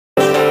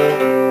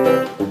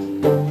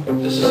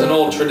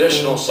old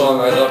traditional song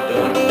I love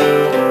doing.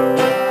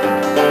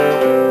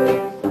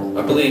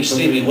 I believe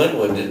Stevie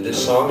Winwood did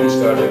this song. He's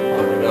got it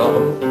on an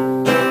album.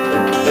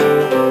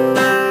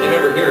 You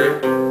never hear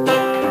it.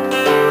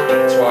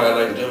 That's why I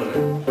like doing it,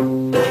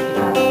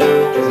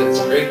 because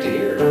it's great to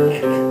hear.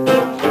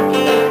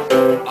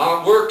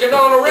 I'm working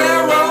on a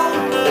railroad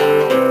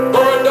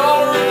for $1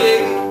 a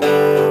day.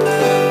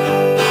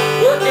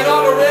 Working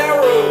on a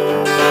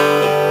railroad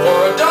for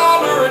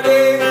 $1 a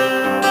day.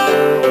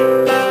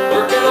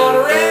 Working on a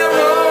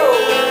railroad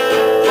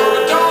for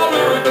 $1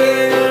 a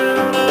day.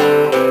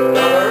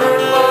 Gotta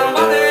earn my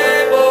money,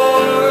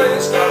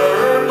 boys. Gotta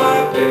earn my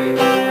pay.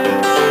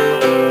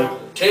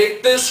 Take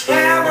this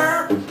hammer,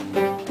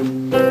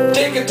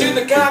 take it to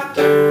the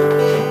captain.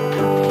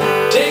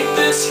 Take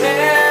this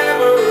hammer.